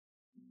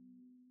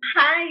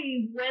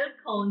Hi,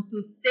 welcome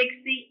to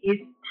Sexy is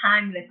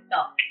Timeless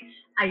Talk.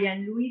 I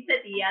am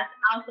Luisa Diaz,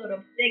 author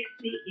of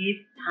Sexy is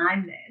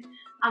Timeless.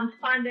 I'm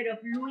founder of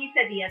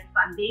Luisa Diaz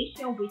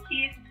Foundation, which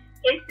is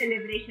a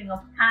celebration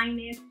of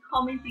kindness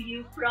coming to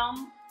you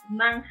from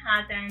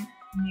Manhattan,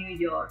 New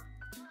York.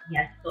 We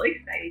are so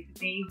excited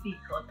today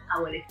because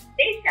our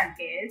special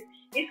guest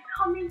is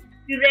coming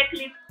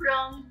directly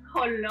from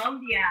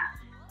Colombia,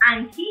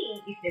 and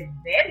he is a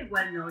very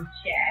well-known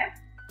chef,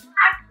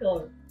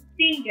 actor,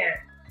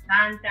 singer,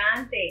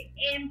 cantante,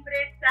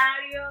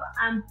 empresario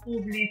and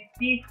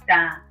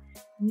publicista.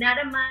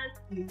 Nada más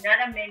y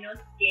nada menos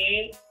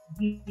que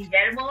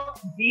Guillermo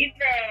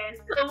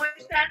Vives. ¿Cómo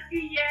estás,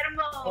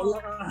 Guillermo?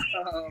 Hola,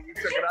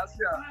 muchas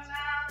gracias.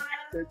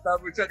 ¿Qué tal?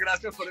 Muchas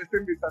gracias por esta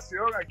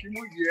invitación. Aquí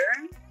muy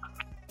bien,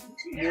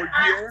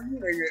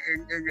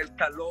 en el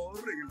calor,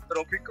 en el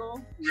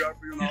trópico. We are,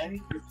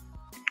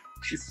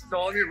 it's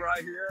sunny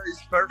right here.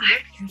 It's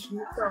perfect.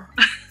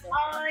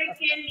 Ay,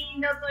 qué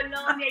lindo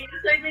Colombia. Yo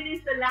soy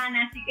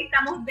venezolana, así que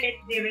estamos de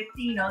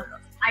vecinos.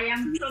 I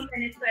am from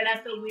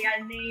Venezuela, so we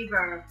are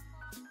neighbors.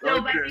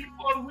 So, but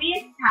before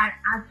we start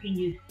asking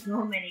you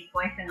so many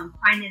questions and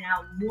finding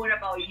out more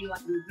about you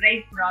and your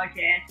great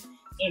project,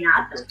 and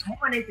also I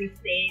wanted to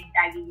say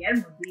that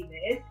Guillermo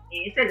Vives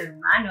es el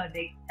hermano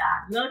de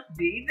Carlos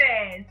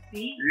Vives,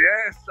 ¿sí?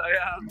 Yes, I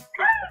am.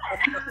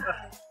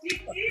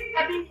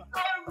 But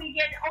before we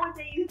get all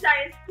the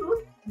inside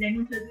scoop, let me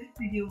introduce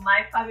to you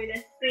my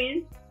fabulous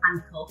friends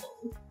and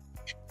co-host.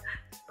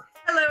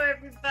 Hello,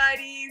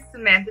 everybody.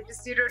 Samantha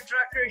Pasuto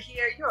Drucker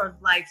here, your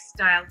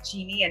lifestyle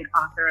genie and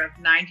author of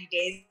 90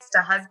 Days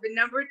to Husband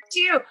Number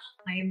 2.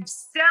 I am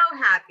so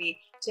happy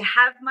to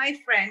have my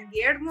friend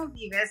Guillermo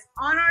Vives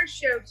on our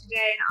show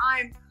today,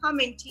 and I'm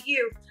coming to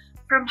you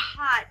from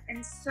hot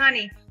and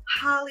sunny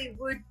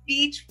Hollywood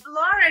Beach,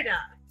 Florida.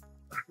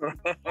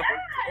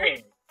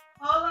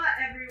 Hola,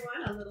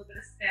 everyone. A little bit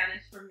of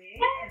Spanish for me.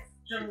 It's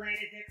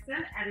Delaney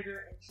Dixon,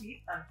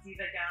 editor-in-chief of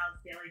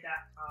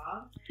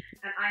DivaGalsDaily.com,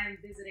 and I am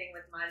visiting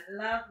with my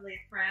lovely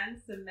friend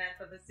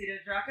Samantha Pasuto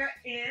Drucker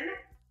in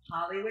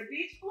Hollywood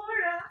Beach,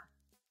 Florida.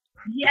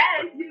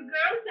 Yes, you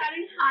girls are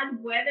in hot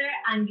weather,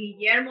 and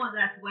Guillermo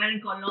as well in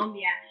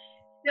Colombia.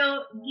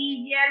 So,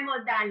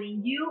 Guillermo,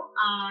 darling, you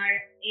are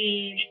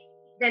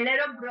the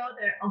little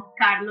brother of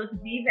Carlos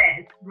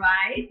Vives,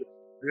 right?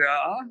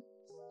 Yeah.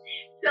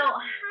 So,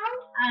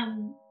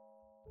 how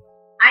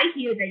I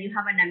hear that you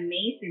have an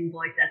amazing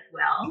voice as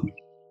well,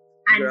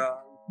 and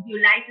you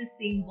like to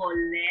sing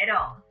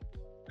boleros.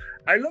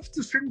 I love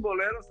to sing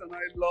boleros and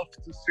I love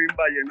to sing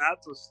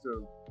vallenatos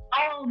too.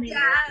 Oh,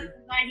 yes,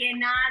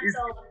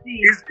 vallenato.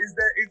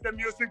 Is the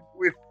music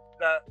with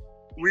that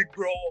we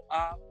grow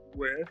up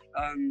with,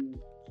 and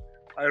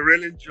I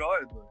really enjoy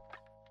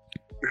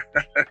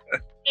it.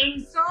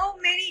 In so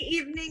many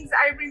evenings,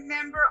 I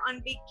remember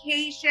on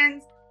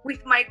vacations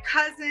with my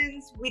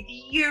cousins, with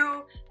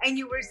you, and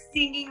you were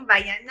singing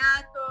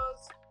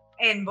vallenatos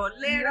and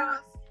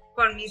boleros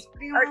con mis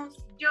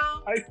primos.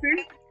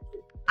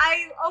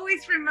 I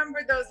always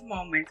remember those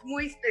moments.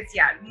 Muy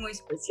especial, muy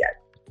especial.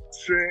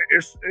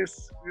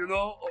 It's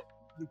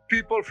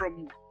people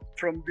from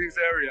this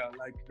area,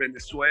 like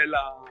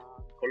Venezuela,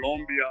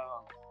 Colombia,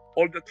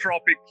 all the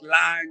tropic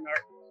line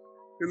are,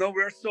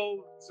 we are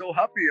so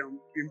happy and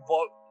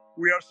involved.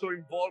 We are so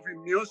involved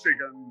in music,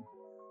 and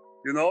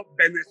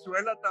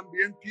Venezuela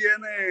también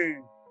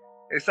tiene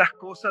esas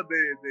cosas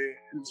de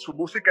su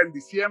música en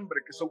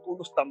diciembre, que son con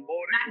unos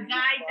tambores.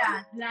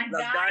 Las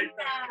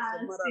gaitas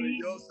son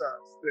maravillosas.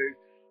 Sí.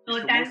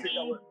 Totalmente.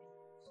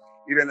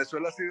 Y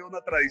Venezuela ha sido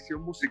una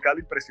tradición musical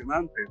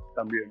impresionante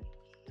también,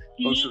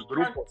 sí, con sus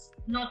grupos.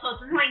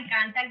 Nosotros nos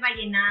encanta el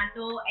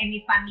vallenato, en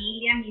mi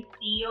familia, mis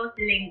tíos,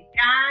 le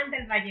encanta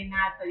el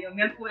vallenato. Yo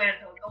me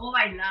acuerdo cómo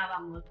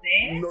bailábamos,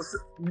 ¿eh?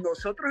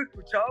 Nosotros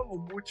escuchábamos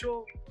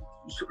mucho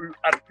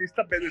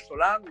artistas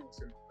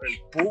venezolanos,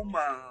 el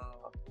Puma,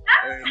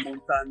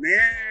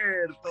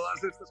 Montaner,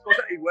 todas estas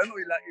cosas, y bueno,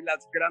 y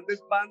las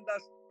grandes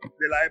bandas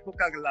de la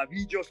época,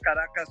 Glavillos,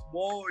 Caracas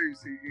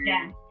Boys,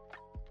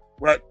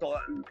 bueno,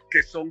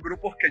 que son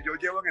grupos que yo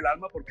llevo en el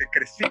alma porque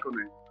crecí con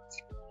ellos.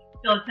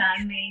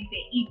 Totalmente.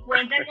 Y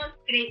cuéntanos,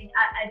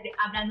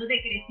 hablando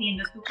de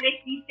creciendo, tú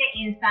creciste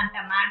en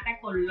Santa Marta,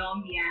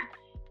 Colombia.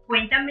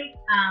 Cuéntame,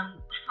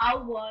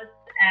 how was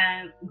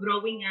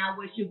growing up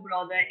with your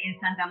brother in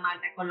Santa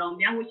Marta,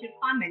 Colombia, and with your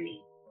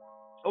family?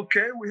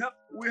 Okay, we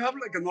have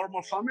like a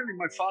normal family.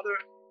 My father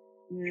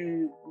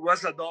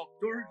was a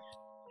doctor,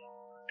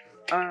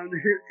 and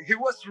he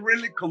was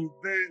really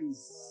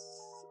convinced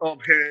of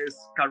his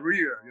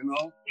career,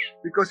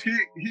 because he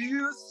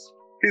used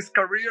his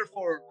career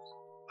for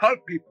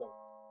helping people,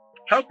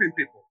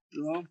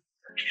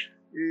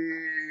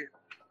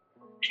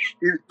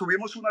 Y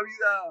tuvimos una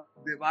vida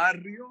de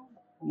barrio,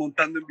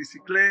 montando en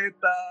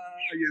bicicleta,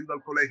 yendo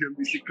al colegio en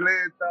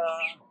bicicleta.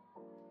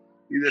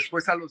 Y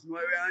después a los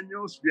 9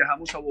 años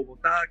viajamos a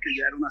Bogotá, que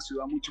ya era una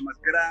ciudad mucho más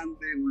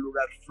grande, un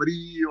lugar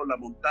frío, la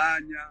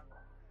montaña,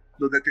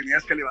 donde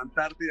tenías que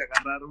levantarte y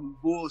agarrar un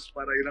bus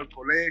para ir al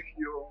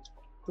colegio.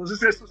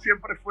 Entonces eso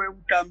siempre fue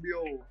un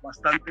cambio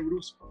bastante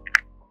brusco.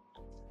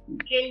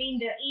 Qué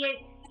lindo.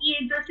 Y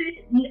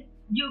entonces,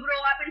 you grow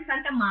up in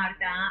Santa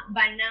Marta,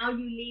 but now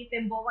you live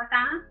in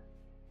Bogotá.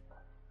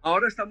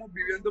 Ahora estamos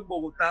viviendo en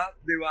Bogotá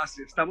de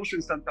base. Estamos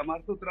en Santa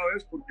Marta otra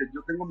vez porque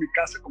yo tengo mi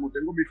casa, como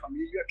tengo mi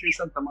familia aquí en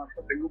Santa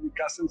Marta, tengo mi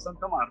casa en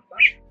Santa Marta.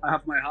 I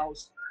have my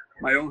house,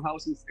 my own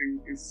house in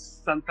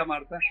Santa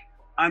Marta.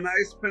 And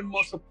I spend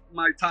most of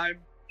my time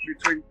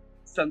between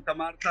Santa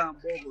Marta and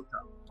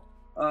Bogotá.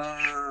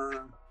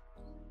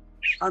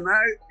 And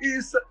I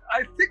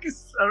think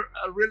it's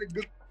a really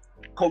good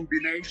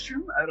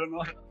combination. I don't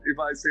know if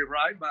I say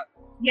right, but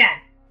Yes.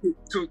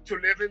 To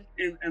live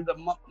in the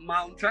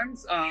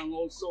mountains and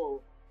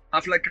also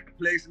have like a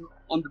place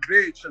on the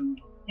beach and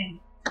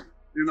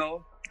you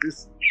know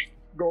just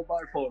go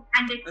by for.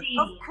 And the city.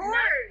 Of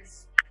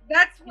course.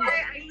 That's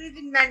why I live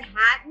in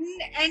Manhattan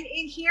and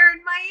here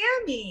in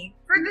Miami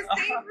for the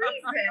same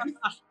reason.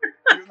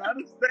 The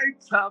United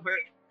States have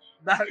it,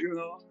 that you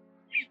know.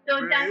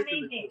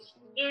 Totalmente.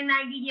 And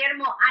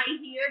Guillermo, I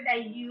hear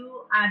that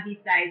you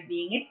besides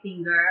being a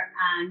singer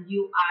and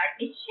you are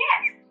a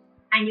chef.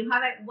 And you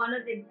have one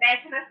of the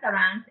best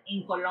restaurants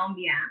in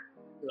Colombia.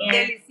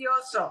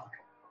 Delicioso.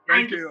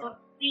 Thank you.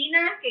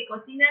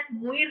 Cocinas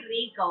muy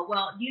rico.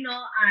 Well, you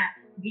know,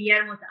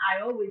 Guillermo,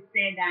 I always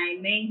say that a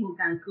man who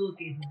can cook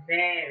is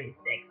very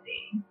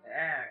sexy.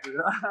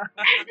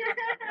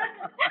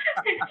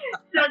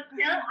 So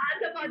tell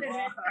us about the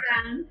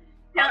restaurant.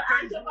 Tell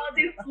us about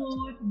the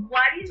food.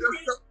 What is it?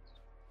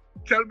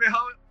 Tell me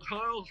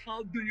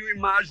how do you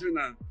imagine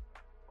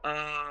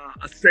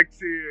a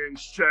sexy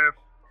chef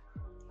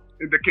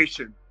in the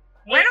kitchen?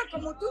 Bueno,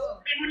 como tú.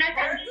 En una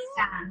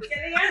tanquita. ¿Qué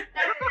digas?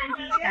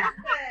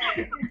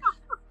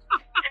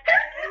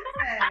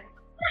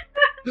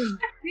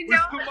 You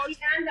know,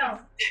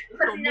 Cocinando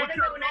con una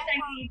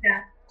tanquita.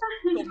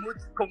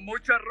 Con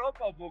mucha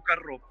ropa o poca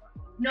ropa?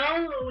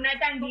 No, una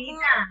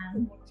tanguita.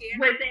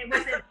 With a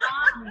little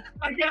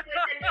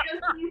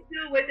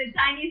sisu, with a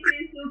tiny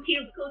sisu,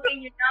 keep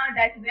cooking, you know,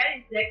 that's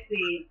very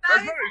sexy.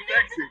 That's very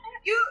sexy.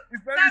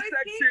 It's very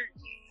sexy.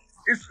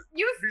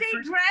 You stay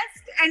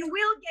dressed and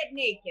we'll get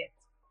naked.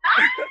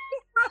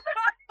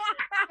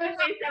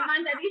 Okay,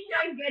 Samantha, this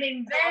show is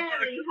getting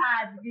very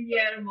hot,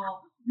 Guillermo.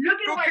 Look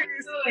at what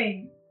you're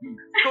doing.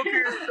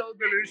 Cooking is so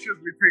delicious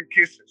between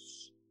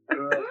kisses.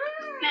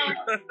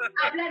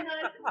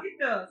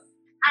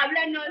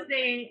 Háblanos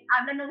de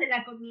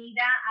la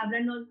comida,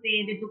 háblanos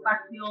de tu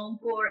pasión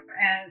por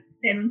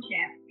ser un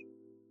chef.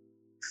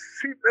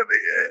 See,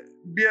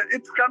 yeah,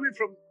 it's coming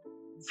from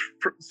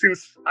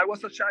since I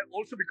was a child,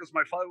 also because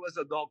my father was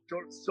a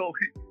doctor, so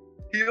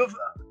he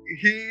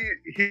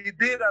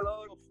did a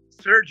lot of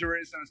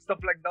surgeries and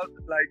stuff like that,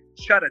 like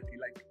charity,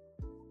 like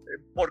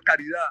por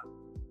caridad.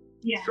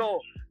 Yeah.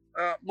 So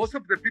most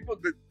of the people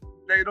that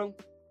they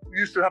don't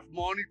used to have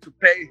money to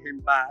pay him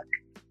back.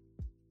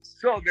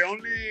 So the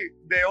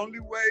only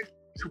way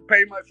to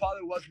pay my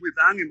father was with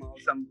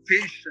animals and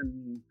fish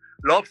and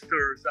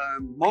lobsters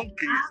and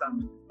monkeys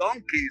and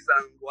donkeys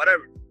and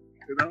whatever,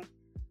 you know.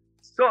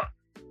 So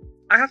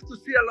I have to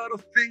see a lot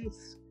of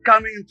things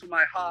coming into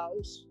my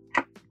house.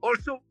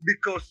 Also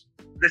because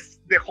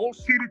the whole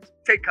city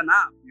take a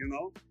nap, you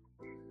know.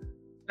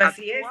 La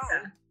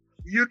siesta.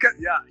 You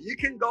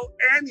can go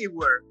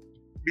anywhere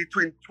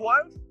between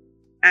 12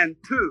 and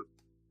 2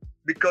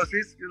 because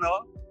it's, you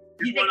know,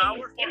 it's 1 hour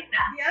for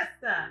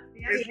Siesta.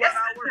 it's 1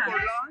 hour for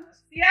lunch.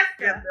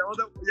 Siesta. And the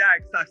other,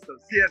 exacto,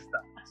 siesta.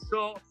 So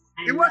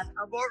it was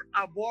a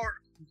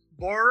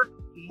bored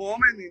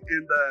moment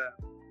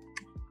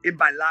in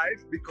my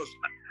life because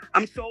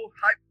I'm so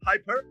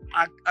hyper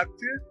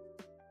active.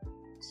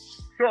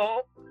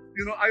 So,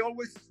 you know, I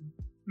always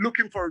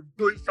looking for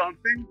doing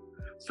something.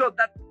 So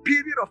that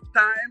period of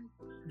time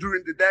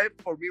during the day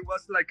for me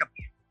was like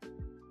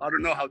I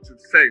don't know how to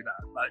say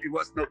that, but it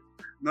was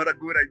not a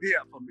good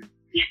idea for me.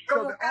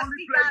 So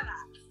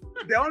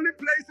the only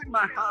place in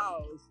my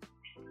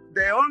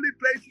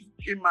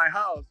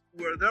house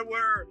where there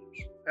were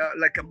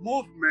like a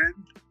movement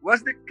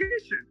was the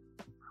kitchen.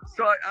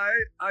 So I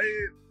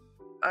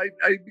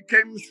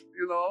became,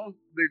 you know,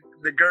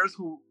 the girls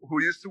who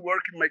used to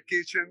work in my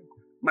kitchen,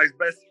 my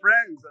best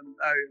friends,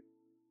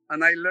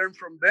 and I learned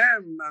from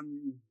them.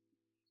 And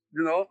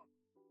you know,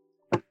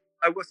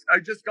 I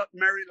just got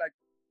married like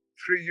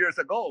 3 years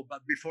ago,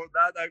 but before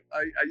that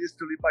I used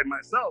to live by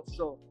myself,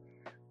 so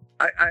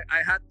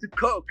I had to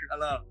cook a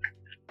lot.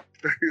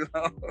 You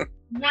know?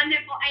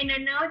 Wonderful. And I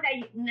know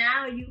that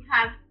now you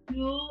have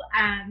two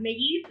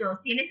mellizos.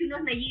 Tienes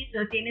unos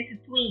mellizos. Tienes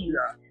twins.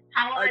 Yeah.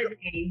 How are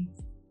they?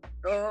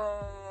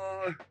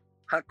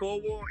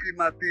 Jacobo y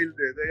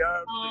Matilde, they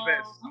are the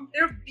best.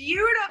 They're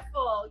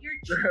beautiful. Your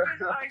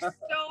children are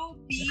so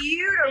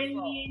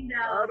beautiful. I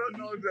don't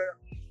know that,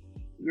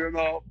 you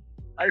know,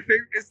 I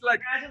think it's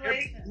like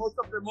most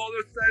of the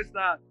mothers says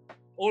that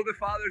all the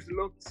fathers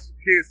looks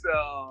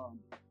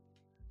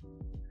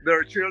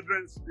their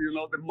children's, you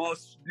know, the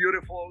most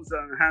beautiful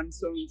and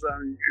handsome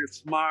and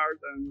smart,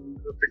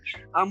 and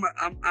I'm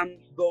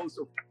those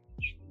of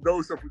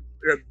those of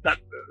that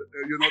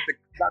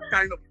that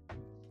kind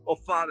of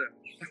father.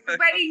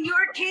 But in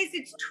your case,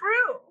 it's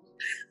true.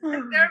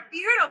 They're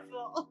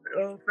beautiful.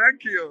 Oh,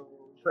 thank you.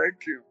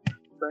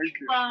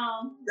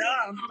 Wow.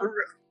 Yeah,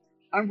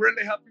 I'm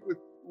really happy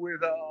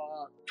with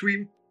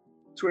twin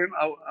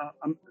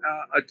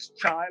a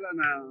child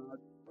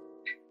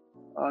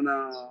and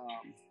a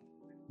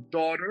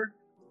daughter.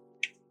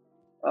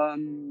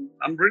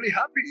 I'm really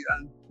happy,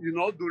 and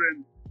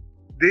during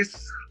this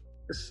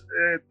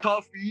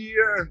tough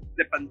year,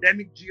 the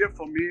pandemic year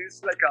for me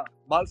is like a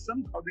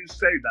balsam. How do you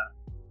say that?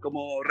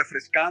 Como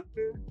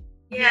refrescante.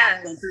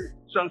 Yes.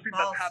 Something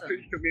that Balsam.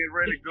 happened to me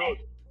really good.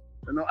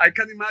 I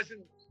can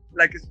imagine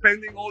like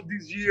spending all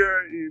this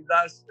year in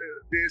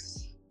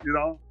this,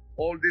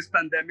 all this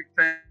pandemic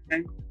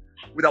thing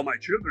without my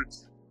children.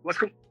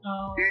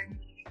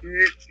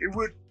 It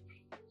would,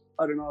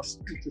 I don't know how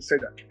to say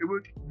that. It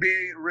would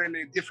be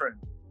really different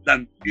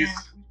than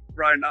is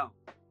right now.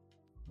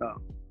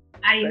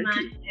 I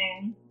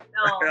imagine.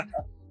 Oh,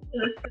 so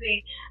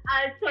sweet.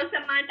 So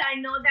Samantha, I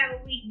know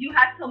that you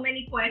have so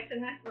many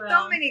questions as well.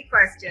 So many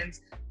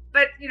questions.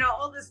 But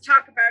all this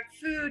talk about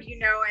food,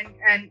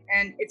 and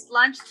it's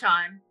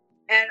lunchtime.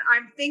 And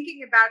I'm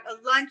thinking about a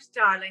lunch,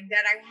 darling,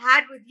 that I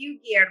had with you,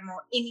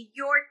 Guillermo, in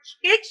your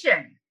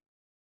kitchen.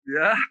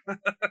 Yeah.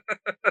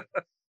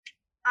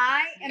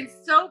 I am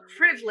so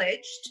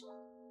privileged.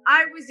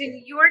 I was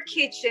in your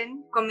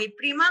kitchen con mi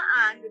prima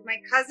Ann, with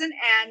my cousin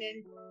Ann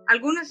and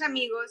algunos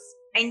amigos,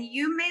 and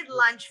you made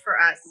lunch for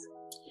us.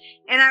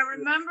 And I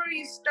remember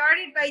you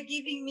started by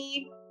giving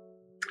me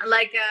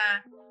like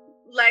a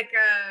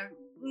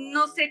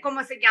no sé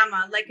cómo se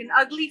llama, like an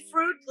ugly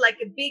fruit,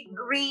 like a big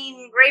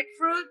green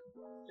grapefruit.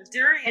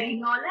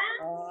 Durian.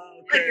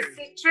 Like a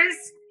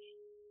citrus.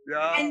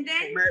 Yeah. And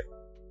then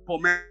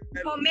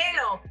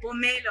pomelo.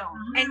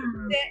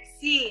 And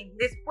sí,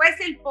 después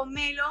el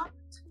pomelo,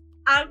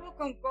 algo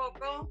con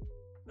coco,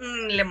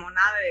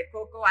 limonada de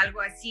coco,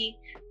 algo así.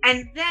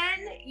 And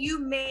then you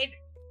made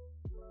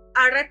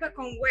arepa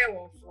con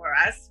huevo for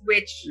us,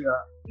 which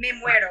me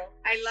muero.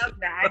 I love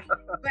that.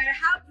 But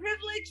how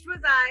privileged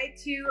was I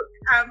to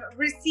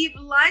receive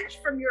lunch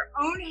from your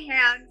own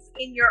hands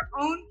in your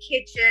own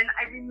kitchen.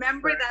 I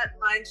remember that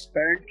lunch.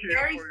 Thank you.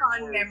 Very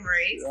fond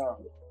memories. Yeah.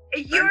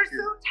 You're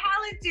so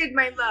talented,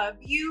 my love.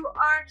 You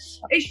are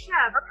a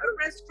chef,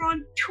 a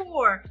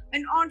restaurateur,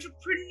 an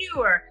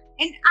entrepreneur,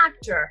 an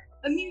actor,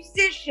 a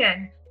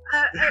musician,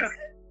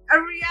 a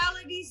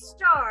reality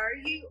star.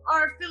 You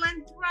are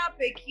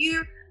philanthropic.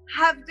 You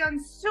have done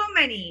so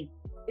many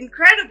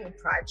incredible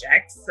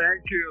projects.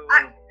 Thank you.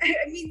 I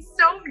mean,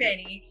 so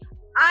many.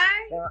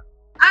 I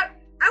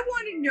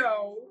want to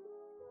know,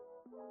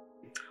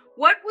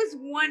 what was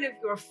one of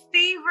your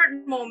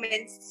favorite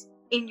moments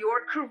in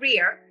your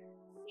career?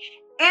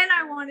 And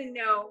I want to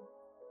know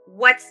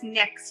what's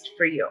next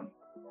for you.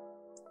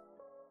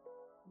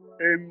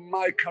 In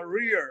my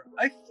career,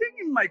 I think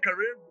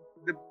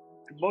the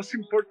most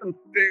important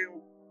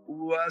thing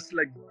was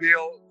like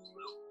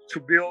to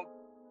build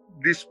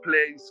this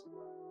place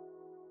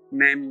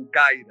named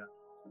Gaira.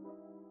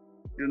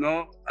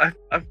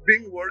 I've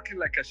been working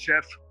like a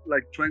chef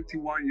like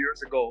 21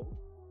 years ago.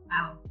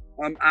 Wow.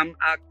 I'm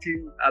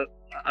acting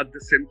at the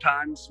same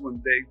times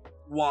when they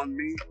want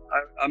me.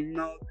 I'm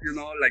not,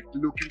 like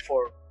looking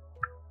for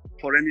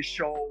any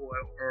show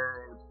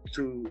or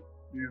to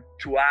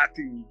act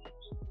in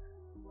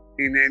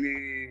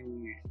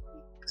any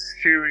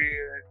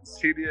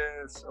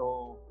serious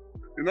or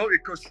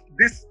because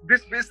this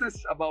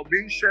business about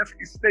being chef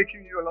is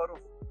taking you a lot of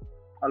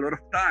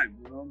time.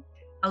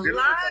 A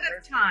lot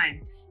of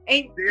time.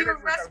 And your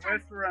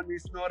restaurant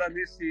is not an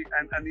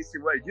easy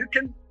way.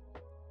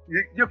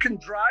 You can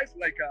drive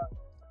like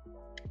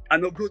a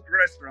no good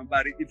restaurant,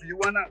 but if you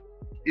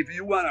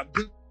wanna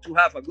to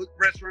have a good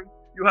restaurant,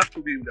 you have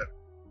to be in there.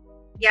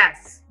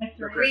 Yes,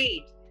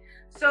 agreed.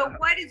 So,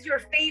 what is your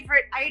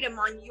favorite item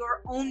on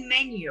your own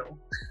menu?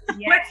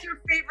 Yes. What's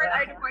your favorite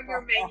item on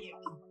your menu?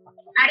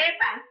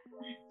 Arepas.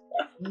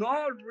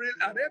 No, real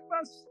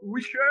arepas.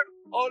 We share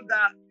all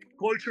that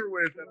culture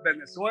with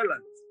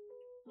Venezuelans.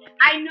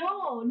 I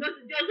know, yo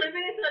soy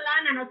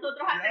venezolana,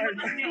 nosotros hacemos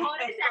las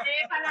mejores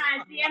arepas, las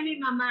hacía mi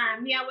mamá,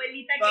 mi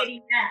abuelita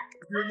querida.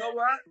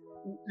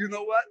 You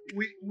know what?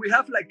 We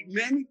have like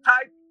many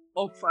types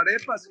of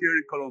arepas here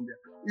in Colombia.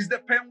 It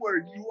depends where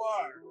you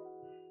are.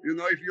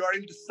 If you are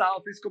in the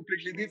south, it's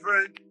completely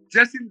different.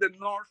 Just in the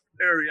north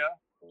area,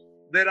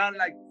 there are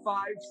like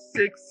 5,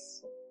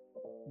 6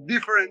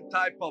 different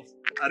type of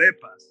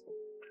arepas.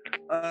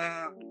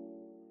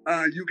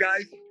 You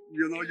guys,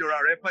 your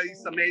arepa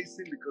is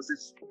amazing because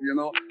it's,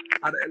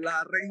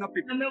 la reina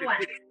pepiada.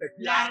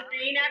 La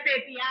reina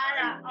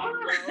pepiada. Oh.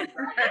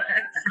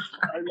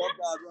 I love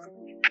that one.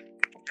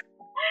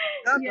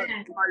 Yeah, yes.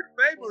 But my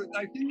favorite,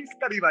 I think, is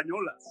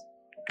caribañolas.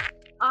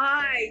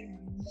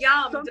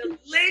 Yum,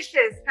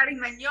 delicious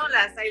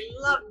caribañolas. I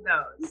love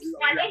those.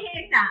 ¿Cuál es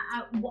esa?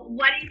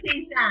 What is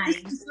inside?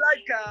 It's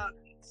like a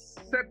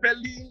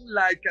zeppelin,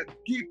 like a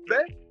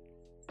kibbeh,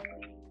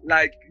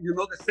 like,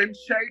 the same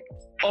shape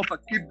of a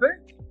kibbeh,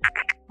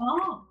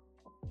 Oh.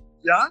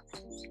 Yeah,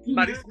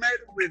 but it's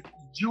made with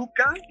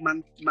yuca,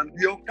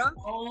 mandioca,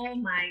 Oh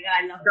my God,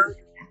 I love this.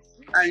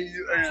 and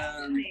you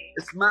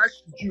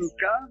smash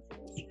yuca,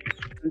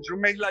 and you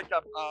make like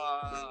a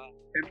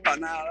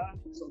empanada,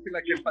 something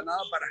like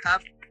empanada, but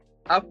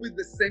half with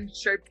the same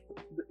shape,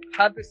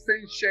 have the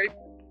same shape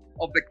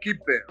of the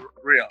kibbeh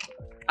real.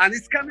 And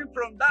it's coming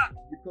from that,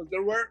 because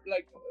there were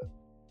like,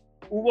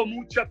 hubo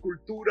mucha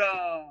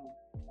cultura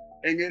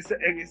en esa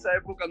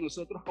época.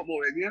 Nosotros, como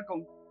venían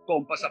con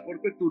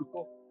pasaporte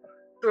turco,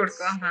 you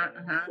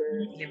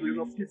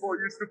know, people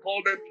used to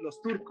call them los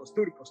turcos.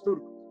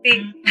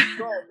 Sí.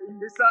 So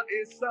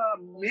it's a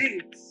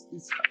mix.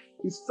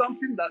 It's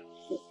something that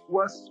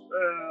was,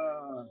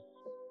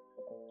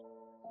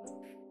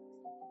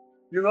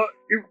 you know,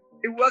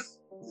 it was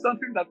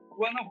something that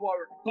one of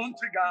our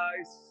country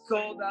guys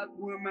saw that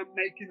woman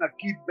making a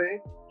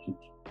kibbeh,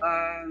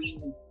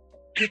 and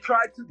he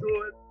tried to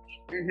do it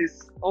in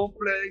his own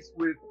place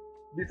with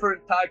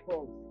different type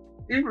of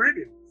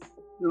ingredients,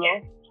 you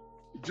know,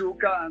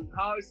 yuca, and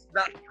how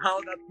that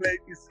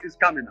plate is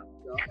coming up.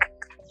 You know?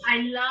 I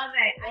love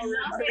it. I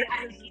love it.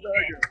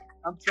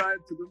 I'm trying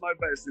to do my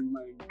best in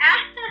my.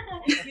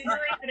 You're doing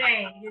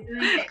great. You're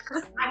doing great.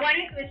 I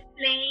wanted to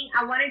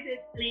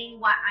explain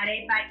what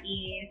arepa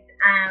is.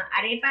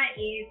 Arepa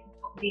is,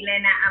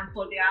 Dilena, and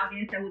for the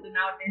audience that who do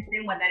not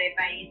understand what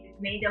arepa is,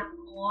 it's made of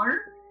corn,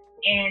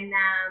 and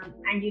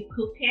you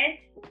cook it,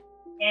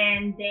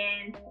 and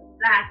then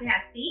las haces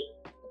así.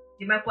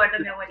 Yo me acuerdo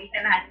mi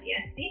abuelita las hacía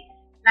así.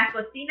 Las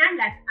cocinas,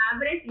 las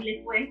abres y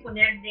les puedes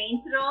poner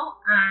dentro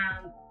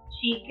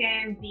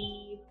chicken,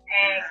 beef,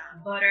 egg,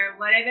 butter,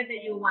 whatever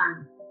that you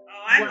want.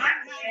 Oh, I'm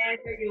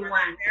whatever you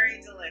want. Very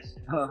delicious.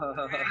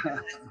 Very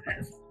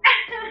delicious.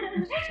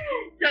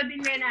 So,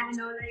 Dilena, I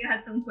know that you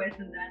have some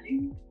questions,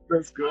 darling.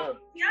 That's good.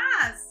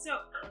 Yeah,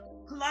 so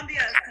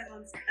Colombia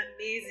sounds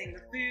amazing.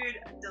 The food,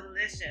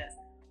 delicious.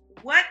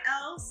 What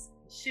else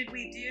should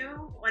we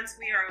do once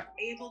we are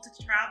able to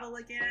travel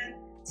again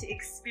to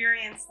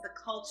experience the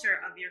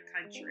culture of your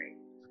country?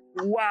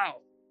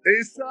 Wow.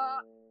 It's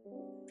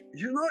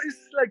you know,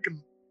 it's like,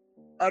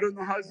 I don't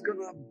know how it's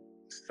gonna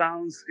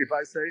sound if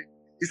I say,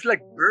 it's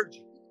like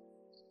virgin.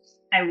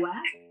 Like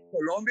what?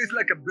 Colombia is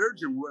like a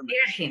virgin woman.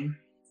 Virgin.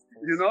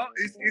 You know,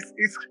 it's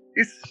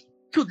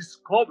to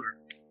discover.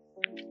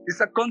 It's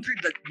a country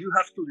that you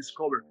have to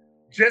discover.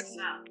 Just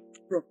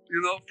from,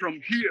 you know, from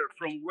here,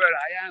 from where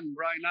I am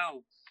right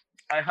now,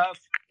 I have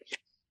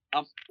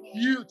a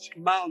huge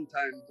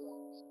mountain,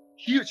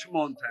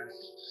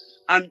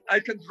 and I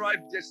can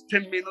drive just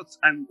 10 minutes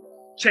and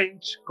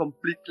change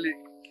completely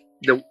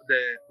the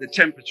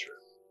temperature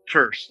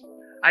first.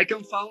 I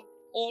can find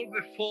all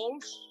the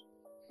falls,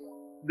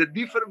 the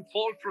different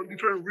falls from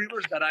different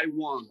rivers that I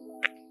want.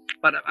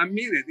 But I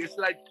mean it, it's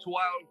like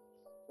 12,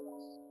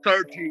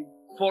 13,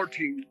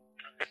 14,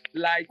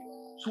 like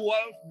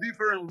 12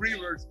 different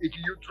rivers if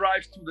you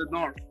drive to the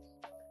north.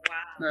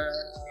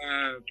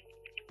 Wow.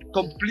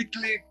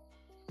 Completely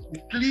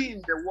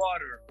clean the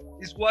water.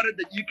 It's water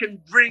that you can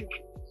drink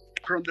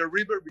from the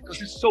river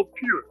because it's so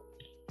pure.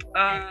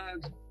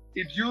 And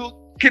if you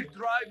keep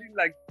driving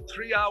like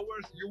 3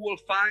 hours, you will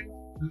find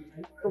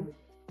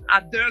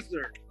a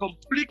desert,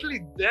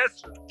 completely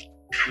desert.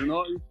 You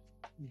know,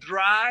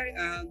 dry,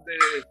 and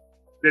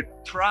the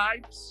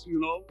tribes, you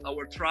know,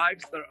 our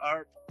tribes that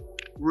are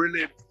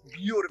really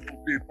beautiful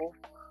people.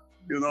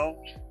 You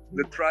know,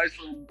 the tribes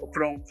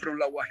from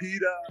La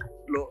Guajira,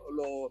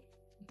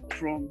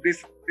 from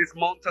this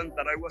mountain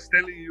that I was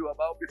telling you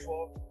about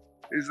before,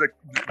 is the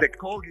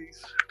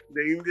Kogis,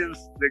 the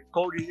Indians, the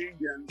Kogi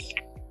Indians.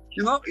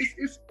 You know,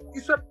 it's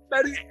a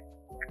very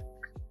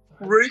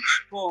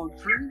rich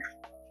country,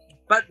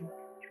 but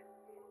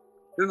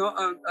you know,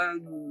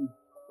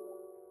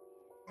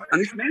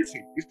 and it's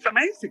amazing. It's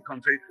amazing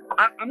country.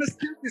 I'm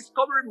still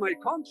discovering my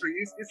country.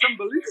 It's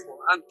unbelievable,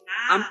 and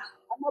I'm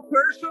a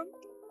person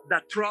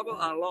that travel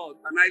a lot,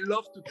 and I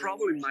love to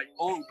travel in my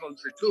own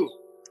country too.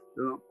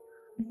 You know.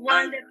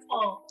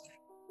 Wonderful.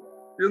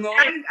 You know,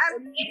 every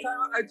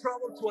time I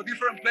travel to a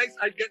different place,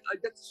 I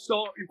get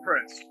so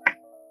impressed.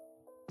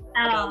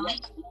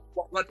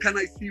 What can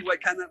I see?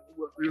 What can I,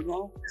 you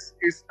know?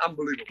 It's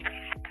unbelievable.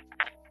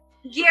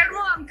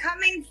 Guillermo, I'm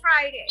coming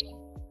Friday.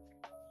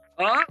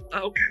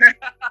 Okay.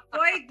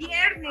 Hoy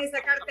viernes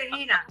a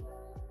Cartagena.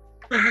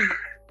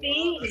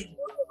 Sí.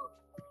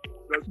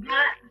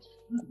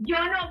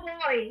 Yo no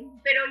voy,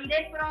 pero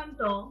iré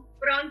pronto.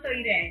 Pronto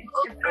iré.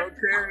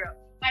 Okay.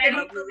 Te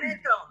lo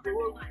prometo. We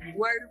will be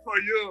waiting for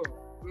you.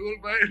 We will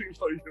be waiting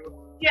for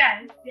you.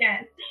 Yes.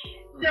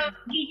 So,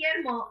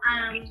 Guillermo,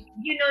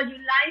 you know, your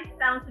life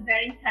sounds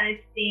very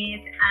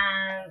interesting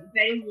and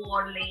very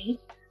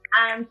worldly.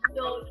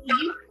 So, if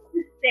you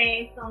could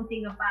say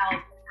something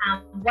about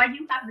what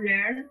you have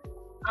learned,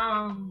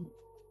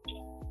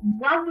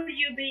 what would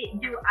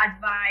your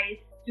advice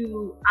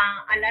to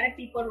a lot of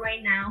people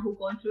right now who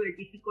go through a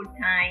difficult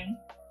time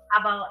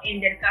about in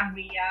their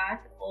careers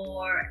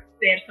or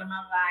personal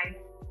life?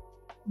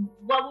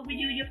 What would be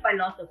your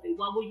philosophy?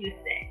 What would you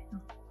say?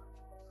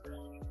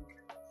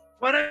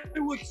 But I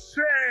would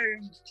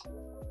say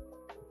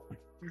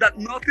that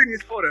nothing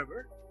is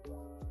forever.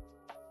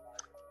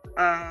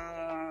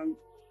 And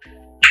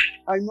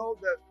I know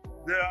that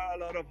there are a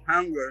lot of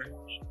hunger.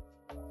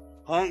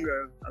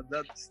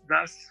 That's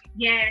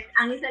Yes,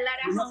 and it's a lot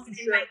you of have hope to in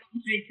my share.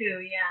 country too.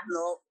 Yeah. You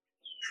know,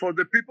 for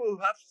the people who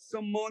have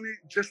some money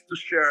just to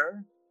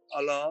share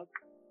a lot.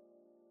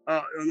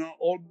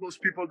 All those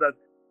people that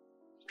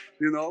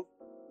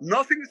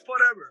nothing is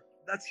forever.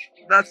 That's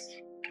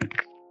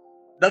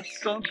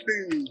that's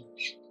something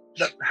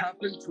that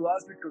happened to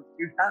us because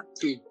it had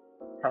to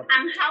happen.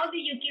 And how do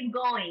you keep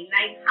going?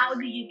 Like, how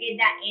do you get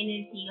that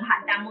energy,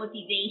 that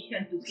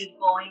motivation to keep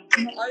going?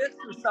 I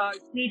exercise.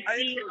 We I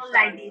feel exercise.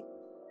 like this.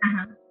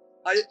 Uh-huh.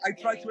 I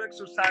try to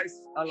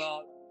exercise a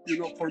lot.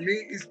 For me,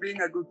 it's been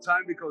a good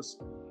time because,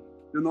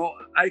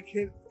 I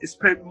can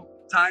spend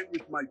time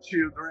with my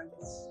children.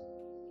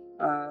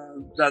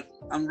 That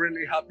I'm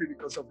really happy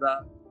because of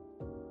that.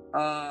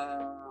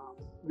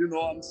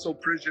 I'm so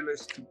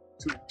privileged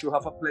to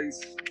have a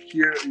place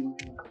here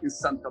in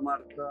Santa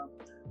Marta.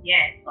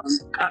 Yes.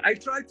 I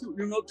try to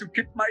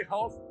keep my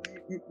health,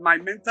 my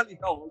mental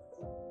health,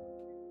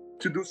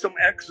 to do some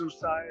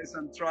exercise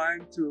and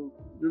trying to,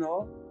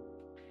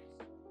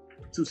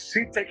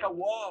 take a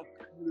walk,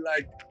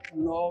 like,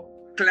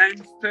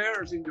 climb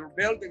stairs in your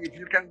building if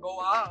you can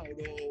go out,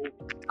 or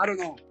I don't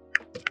know,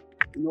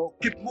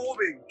 keep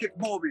moving. Keep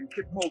moving.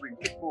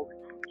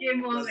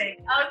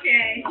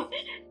 Okay.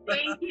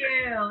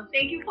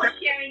 Thank you for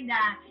sharing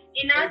that.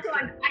 And also,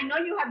 I know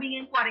you have been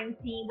in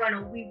quarantine.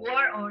 Well, we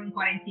were all in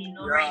quarantine,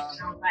 not right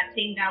now, but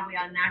thank God we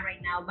are not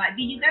right now. But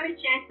did you get a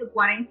chance to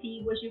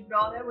quarantine with your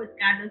brother, with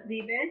Carlos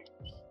Vives?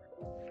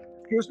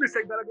 Excuse me,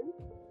 say that again?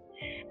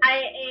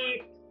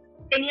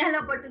 ¿Tenías la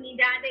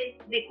oportunidad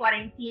de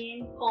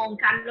quarantine con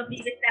Carlos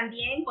Vives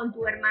también, con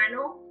tu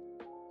hermano?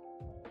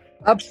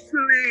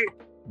 Absolutely.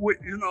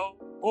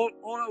 All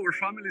our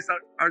families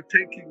are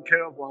taking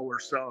care of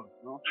ourselves.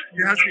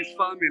 He has his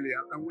family,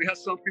 and we have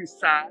something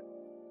sad,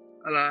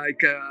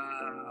 like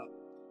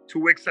 2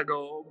 weeks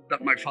ago,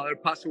 that my father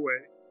passed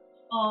away.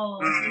 Oh,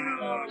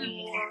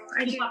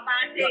 tu papá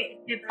se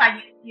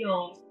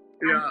falleció.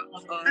 Yeah.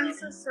 I'm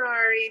so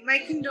sorry. My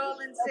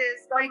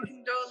condolences.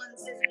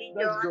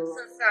 Nico. I'm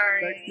so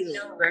sorry.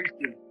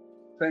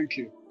 Thank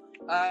you.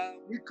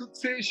 We could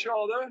see each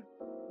other.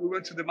 We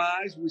went to the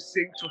mass. We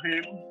sing to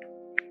him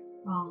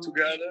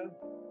together.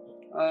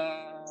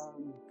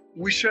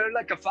 We share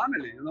like a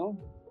family.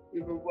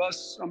 It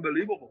was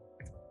unbelievable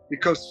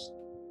because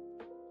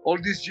all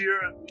this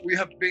year we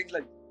have been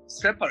like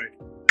separate.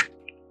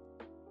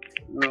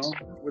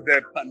 With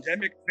the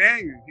pandemic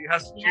thing, he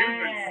has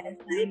children. Yes,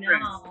 I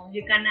know.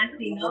 You cannot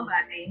see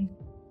nobody.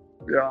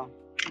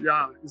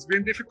 Yeah. It's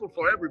been difficult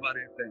for everybody,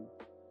 I think.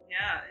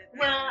 Yeah.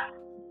 Well,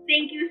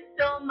 thank you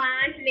so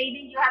much,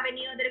 ladies. You have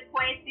any other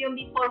question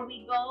before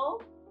we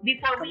go?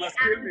 Before we ask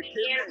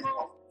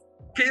Guillermo?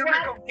 Kill me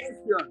con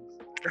questions.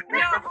 No,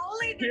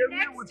 only the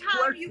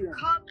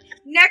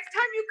next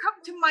time you come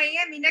to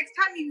Miami, next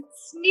time you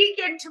sneak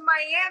into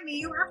Miami,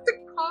 you have to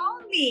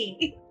call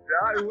me.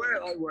 Yeah, I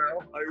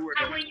will.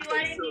 And when you are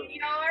in New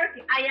York,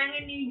 I am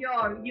in New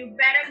York. You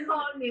better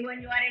call me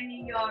when you are in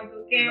New York,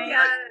 okay?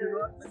 Yeah.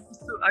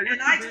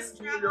 I just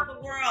travel the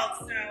world,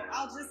 so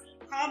I'll just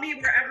call me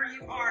wherever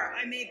you are.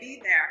 I may be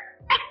there.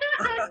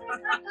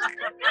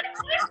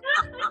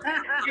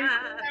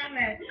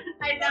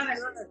 I love it.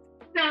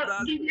 So,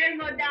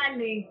 Guillermo,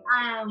 darling,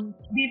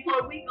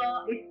 before we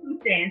go, it's 2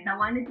 things. I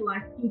wanted to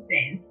ask 2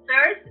 things.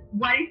 First,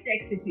 what is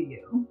sexy to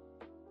you?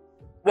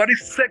 What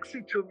is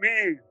sexy to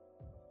me?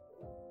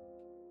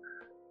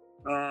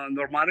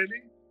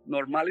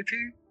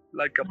 Normality,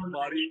 like a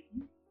body,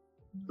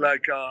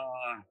 like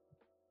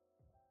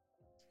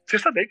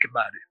just a naked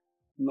body.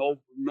 No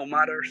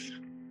matters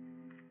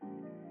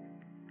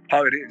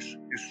how it is.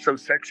 It's so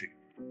sexy.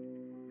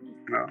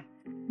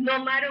 No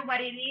matter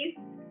what it is,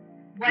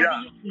 what do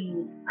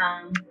you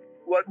think?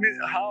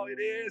 How it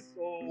is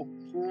or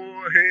who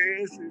he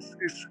is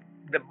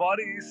the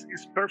body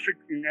is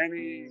perfect in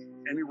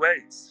any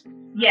ways.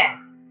 Yes.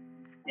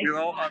 And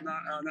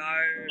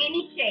I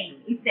any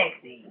shape is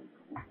sexy.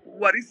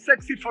 What is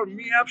sexy for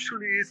me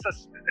actually is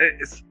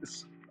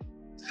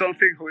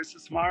something who is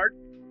smart.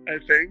 I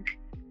think.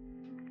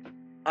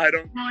 I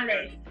don't.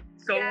 Knowledge.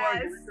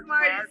 Yes,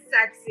 smart is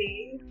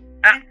sexy.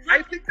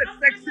 I think the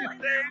sexy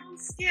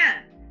thing.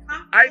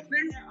 I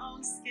think their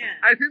own skin.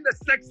 I think the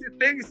sexy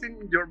thing is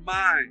in your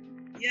mind.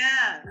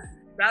 Yes.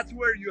 That's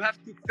where you have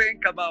to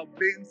think about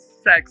being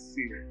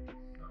sexy,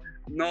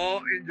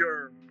 not in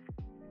your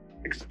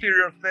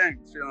exterior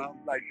things.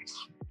 Like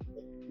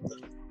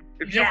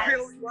if you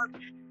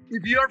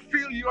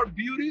feel your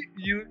beauty,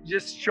 you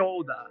just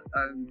show that,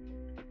 and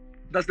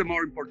that's the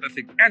more important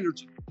thing.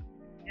 Energy.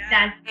 Yeah.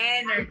 That's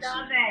energy. I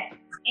love it.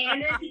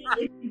 Energy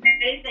is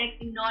very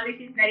sexy. Knowledge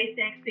is very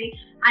sexy,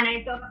 and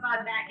I talk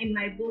about that in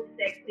my book.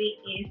 Sexy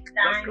is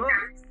time.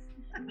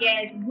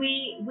 Yes,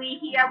 we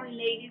here, we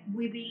ladies,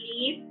 we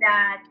believe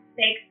that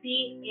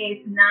sexy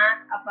is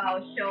not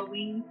about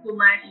showing too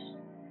much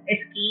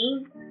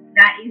skin.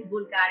 that is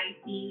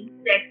vulgarity.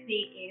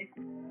 Sexy is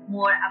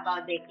more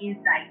about the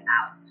inside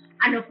out.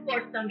 And of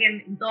course, don't get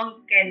me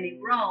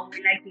wrong, we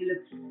like to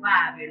look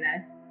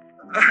fabulous.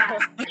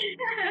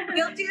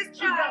 Guilty as She's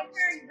charged.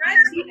 wearing red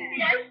today.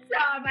 Yes,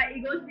 but it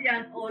goes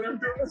beyond all of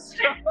that.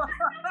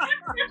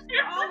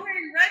 We're all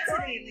wearing red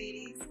today,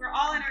 ladies. We're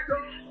all in our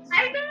group.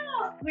 I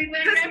know. We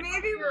went Because right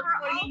maybe for we're all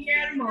feeling a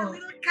Guillermo.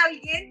 little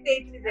caliente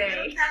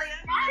today.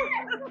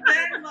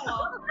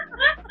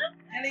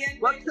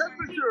 What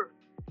temperature?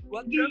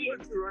 What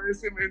temperature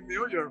is in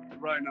New York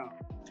right now?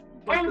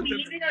 What's Oh, the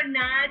believe temperature? it or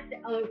not,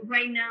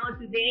 right now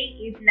today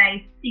is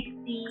like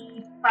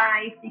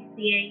 65,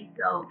 68.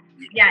 So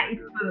yeah,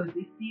 it's good.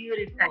 It's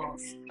beautiful.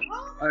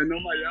 I know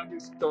Miami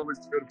is always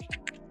beautiful.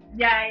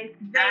 Yeah, it's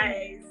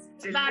very Nice.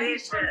 But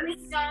before we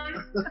Delicious. start,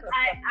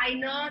 I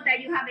know that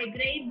you have a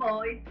great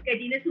voice, que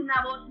tienes una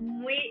voz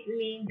muy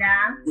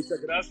linda.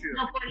 Muchas gracias.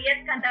 ¿Nos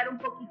podrías cantar un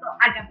poquito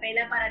a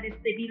capela para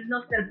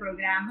despedirnos del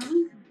programa?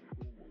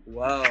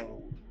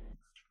 Wow.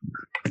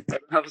 I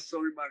don't have a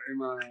song in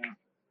my...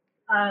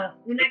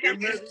 Una ¿Quién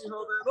me canción.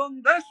 dijo de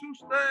dónde es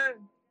usted?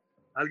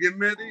 Alguien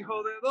me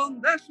dijo de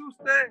dónde es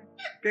usted,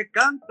 que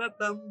canta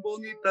tan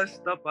bonita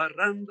esta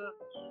parranda.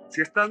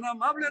 Si es tan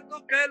amable,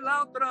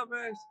 toquéla otra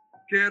vez.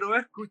 Quiero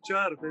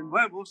escuchar de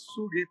nuevo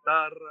su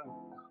guitarra.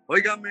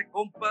 Óigame,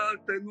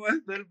 comparte, no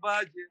es del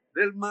Valle,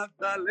 del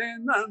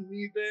Magdalena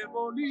ni de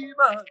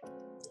Bolívar.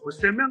 Pues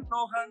se me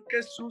antojan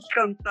que sus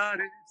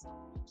cantares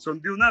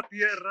son de una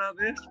tierra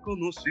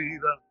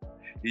desconocida.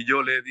 Y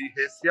yo le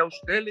dije, si a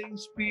usted le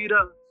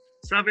inspira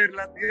saber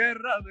la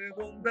tierra de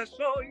donde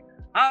soy,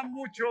 a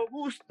mucho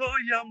gusto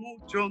y a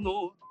mucho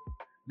honor.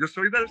 Yo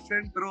soy del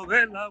centro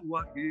de la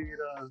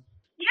Guajira.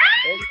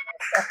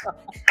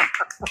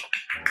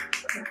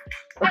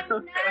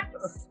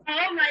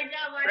 Oh my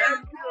God, what a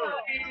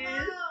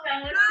voice. So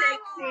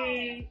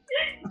sexy.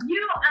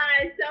 You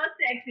are so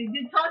sexy.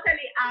 You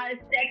totally are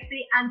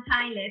sexy and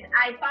timeless. I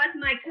pass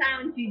my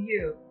crown to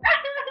you.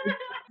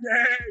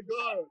 Yeah,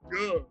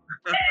 good.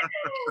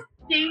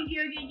 Thank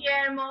you,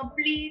 Guillermo.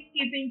 Please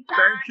keep in touch.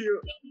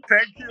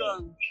 Thank you,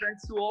 and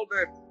thanks to all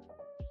the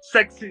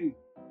sexy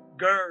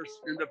girls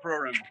in the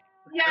program.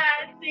 Yes,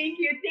 thank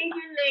you,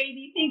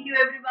 ladies. Thank you,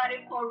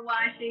 everybody, for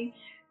watching.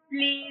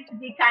 Please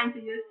be kind to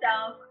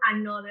yourself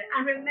and others.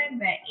 And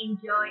remember,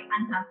 enjoy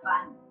and have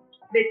fun.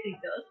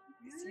 Besitos.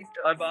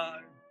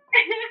 Bye-bye.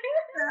 Thank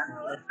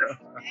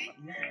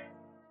you.